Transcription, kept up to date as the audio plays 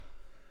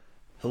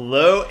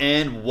Hello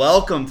and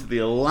welcome to the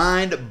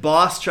Aligned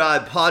Boss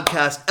Tribe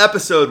Podcast,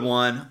 Episode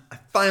 1. I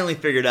finally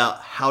figured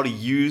out how to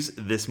use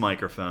this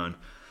microphone,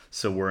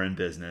 so we're in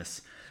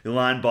business. The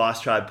Aligned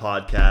Boss Tribe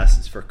Podcast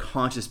is for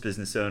conscious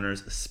business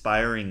owners,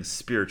 aspiring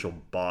spiritual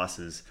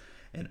bosses,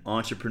 and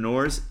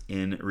entrepreneurs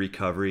in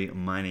recovery.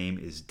 My name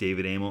is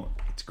David Amel.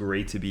 It's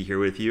great to be here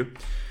with you.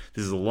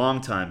 This is a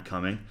long time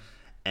coming,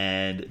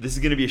 and this is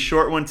going to be a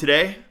short one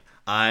today.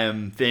 I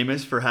am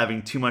famous for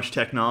having too much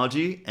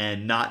technology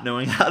and not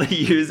knowing how to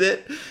use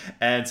it.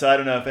 And so I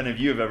don't know if any of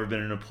you have ever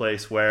been in a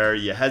place where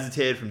you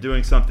hesitated from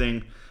doing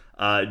something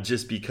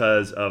just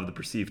because of the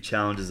perceived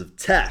challenges of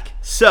tech.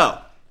 So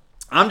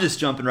I'm just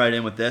jumping right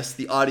in with this.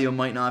 The audio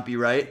might not be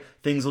right.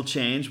 Things will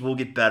change. We'll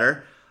get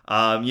better.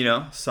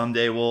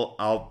 Someday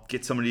I'll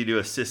get somebody to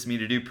assist me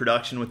to do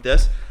production with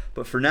this.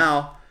 But for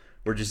now,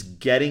 we're just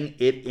getting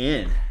it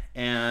in.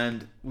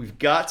 And we've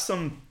got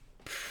some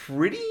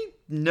pretty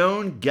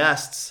known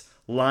guests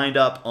lined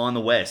up on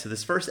the way. So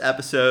this first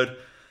episode,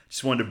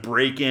 just wanted to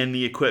break in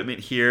the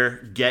equipment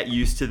here, get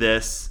used to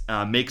this,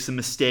 make some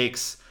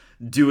mistakes,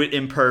 do it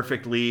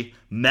imperfectly,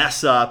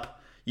 mess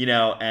up,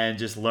 and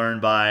just learn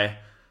by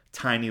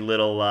tiny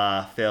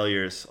little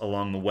failures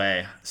along the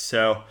way.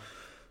 So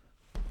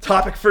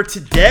topic for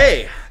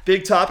today,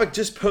 big topic,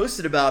 just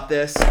posted about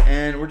this,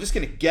 and we're just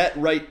going to get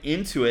right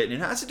into it. And it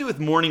has to do with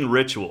morning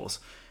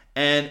rituals.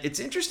 And it's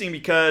interesting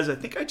because I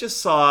think I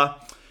just saw,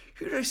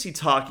 who did I see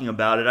talking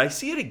about it? I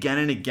see it again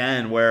and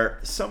again where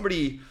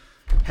somebody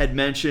had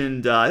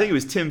mentioned, I think it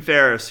was Tim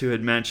Ferriss who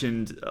had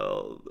mentioned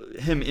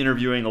him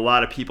interviewing a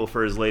lot of people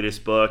for his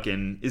latest book.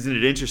 And isn't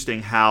it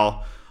interesting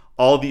how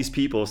all these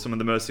people, some of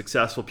the most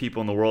successful people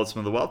in the world, some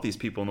of the wealthiest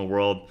people in the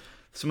world,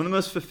 some of the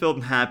most fulfilled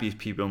and happiest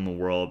people in the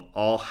world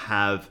all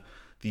have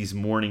these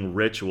morning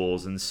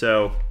rituals. And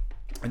so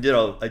I did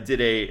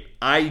a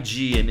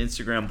IG and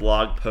Instagram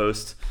blog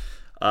post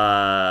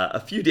a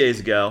few days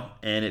ago,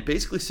 and it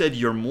basically said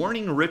your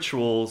morning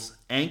rituals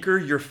anchor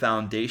your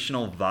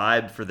foundational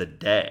vibe for the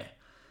day,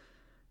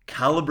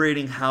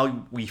 calibrating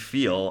how we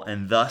feel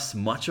and thus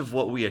much of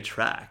what we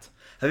attract.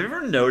 Have you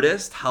ever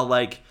noticed how,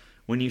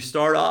 when you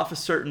start off a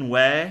certain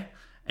way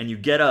and you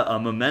get a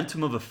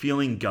momentum of a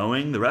feeling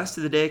going, the rest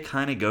of the day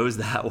kind of goes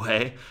that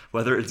way,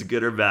 whether it's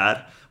good or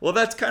bad? Well,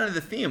 that's kind of the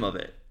theme of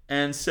it.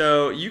 And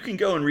so you can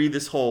go and read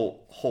this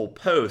whole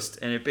post,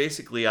 and it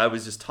basically, I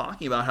was just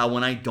talking about how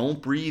when I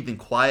don't breathe and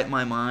quiet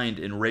my mind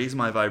and raise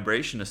my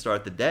vibration to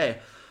start the day,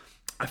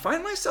 I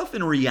find myself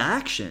in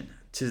reaction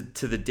to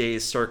the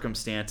day's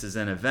circumstances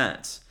and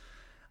events.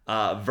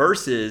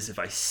 Versus if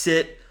I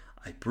sit,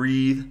 I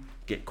breathe,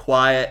 get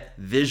quiet,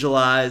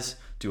 visualize,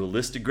 do a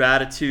list of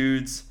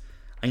gratitudes,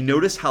 I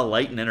notice how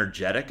light and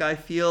energetic I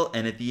feel,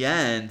 and at the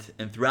end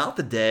and throughout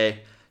the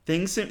day,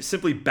 things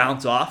simply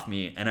bounce off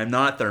me, and I'm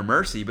not at their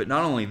mercy. But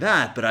not only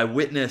that, but I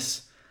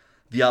witness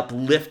the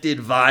uplifted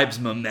vibes,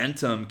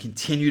 momentum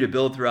continue to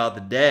build throughout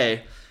the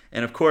day.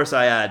 And of course,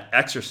 I add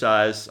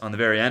exercise on the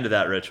very end of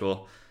that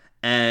ritual,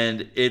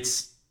 and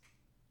it's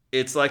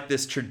like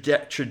this can't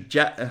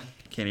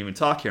even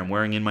talk here. I'm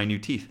wearing in my new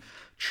teeth.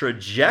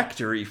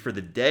 Trajectory for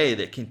the day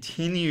that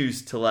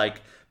continues to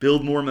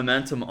build more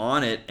momentum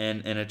on it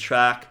and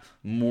attract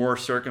more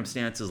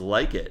circumstances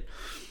like it.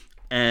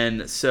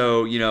 And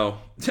so,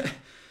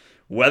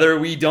 whether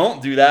we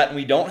don't do that and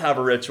we don't have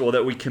a ritual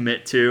that we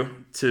commit to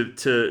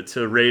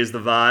raise the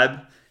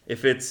vibe,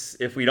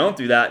 if we don't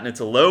do that and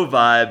it's a low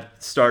vibe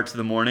start to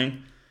the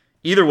morning,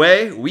 either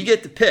way, we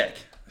get to pick.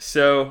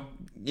 So,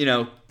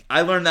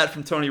 I learned that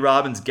from Tony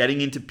Robbins, getting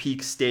into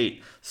peak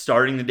state,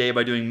 starting the day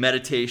by doing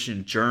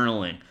meditation,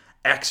 journaling,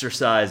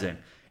 exercising.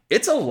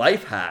 It's a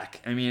life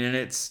hack. And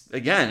it's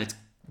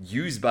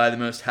used by the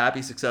most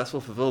happy, successful,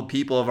 fulfilled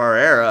people of our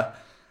era.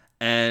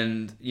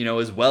 And,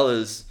 as well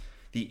as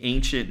the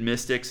ancient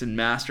mystics and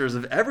masters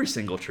of every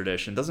single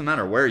tradition. Doesn't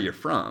matter where you're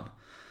from.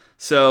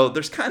 So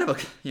there's kind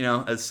of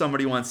as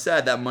somebody once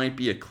said, that might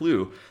be a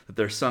clue that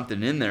there's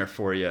something in there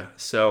for you.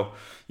 So,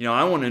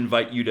 I want to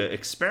invite you to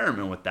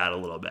experiment with that a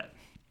little bit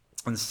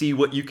and see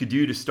what you could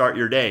do to start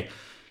your day.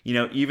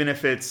 Even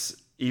if it's,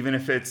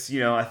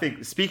 I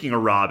think, speaking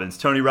of Robbins,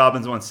 Tony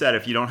Robbins once said,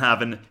 if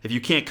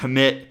you can't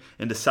commit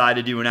and decide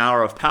to do an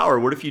hour of power,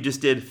 what if you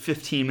just did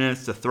 15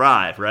 minutes to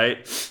thrive,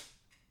 right?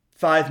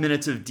 5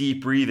 minutes of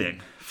deep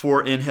breathing,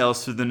 4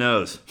 inhales through the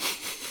nose.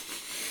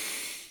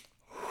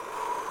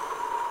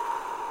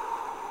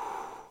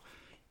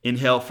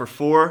 Inhale for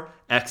 4,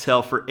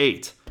 exhale for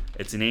 8.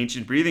 It's an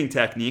ancient breathing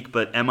technique,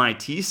 but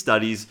MIT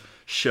studies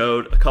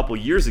showed a couple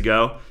years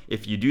ago,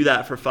 if you do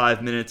that for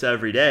 5 minutes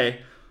every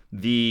day,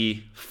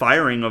 the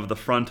firing of the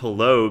frontal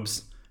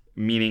lobes,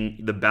 meaning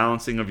the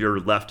balancing of your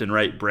left and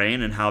right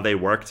brain and how they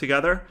work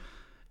together,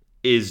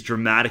 is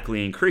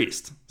dramatically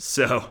increased.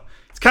 So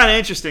it's kind of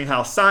interesting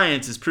how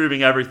science is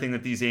proving everything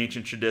that these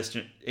ancient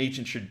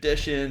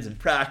traditions and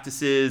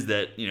practices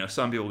that,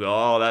 some people go,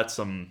 oh, that's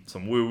some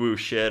woo-woo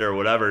shit or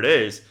whatever it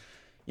is.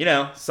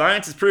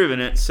 Science is proving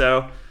it.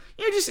 So,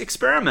 just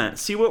experiment,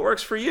 see what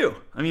works for you.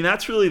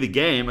 That's really the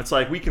game. It's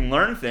like we can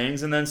learn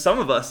things, and then some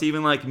of us,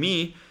 even like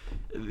me,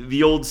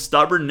 the old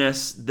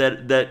stubbornness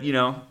that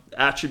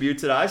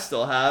attributes that I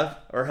still have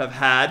or have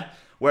had,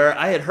 where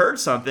I had heard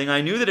something,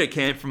 I knew that it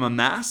came from a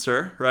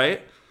master,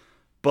 right?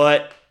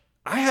 But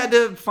I had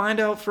to find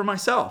out for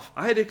myself.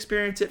 I had to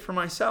experience it for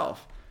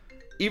myself.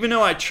 Even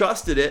though I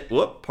trusted it,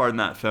 pardon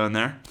that phone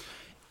there.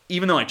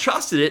 Even though I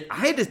trusted it, I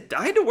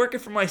had to work it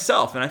for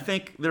myself. And I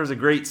think there's a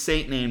great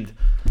saint named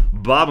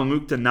Baba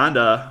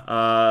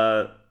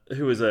Muktananda,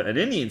 who was an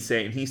Indian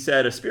saint, and he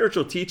said a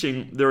spiritual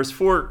teaching, there was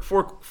four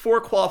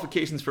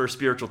qualifications for a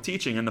spiritual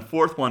teaching, and the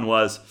fourth one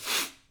was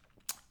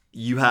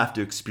you have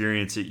to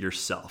experience it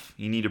yourself.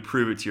 You need to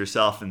prove it to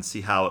yourself and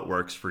see how it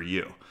works for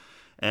you.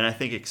 And I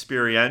think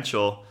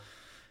experiential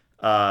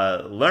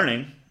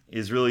learning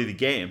is really the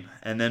game.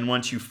 And then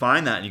once you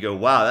find that and you go,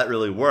 wow, that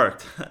really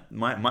worked,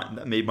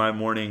 that made my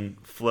morning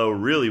flow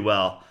really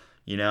well.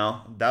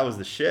 That was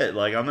the shit.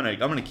 Like I'm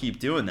gonna keep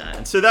doing that.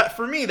 And so that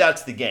for me,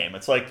 that's the game.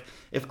 It's like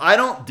if I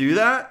don't do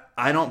that,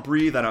 I don't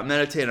breathe, I don't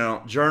meditate, I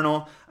don't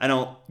journal, I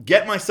don't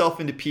get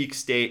myself into peak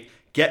state,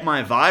 get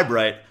my vibe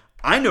right,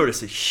 I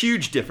notice a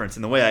huge difference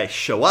in the way I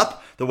show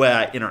up, the way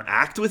I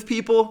interact with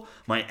people,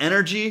 my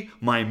energy,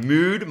 my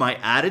mood, my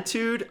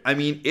attitude. I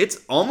mean,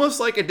 it's almost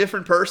like a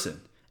different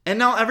person. And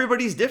now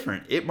everybody's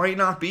different. It might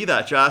not be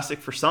that drastic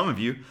for some of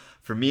you.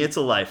 For me, it's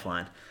a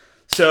lifeline.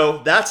 So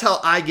that's how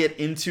I get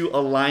into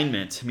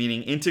alignment,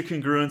 meaning into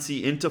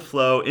congruency, into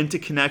flow, into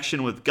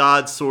connection with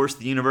God, source,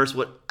 the universe,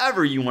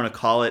 whatever you want to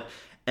call it.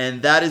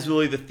 And that is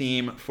really the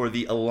theme for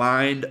the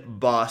Aligned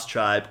Boss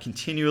Tribe,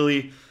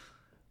 continually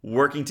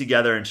working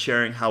together and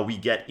sharing how we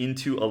get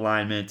into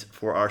alignment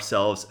for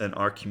ourselves and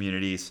our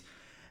communities.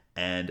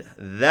 And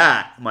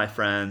that, my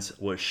friends,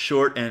 was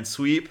short and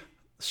sweet,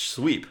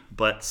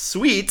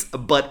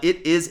 but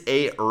it is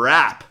a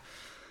wrap.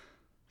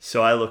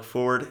 So I look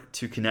forward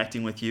to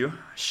connecting with you.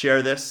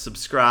 Share this,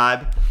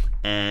 subscribe,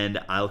 and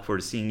I look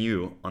forward to seeing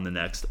you on the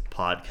next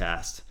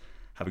podcast.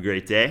 Have a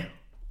great day.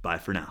 Bye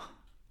for now.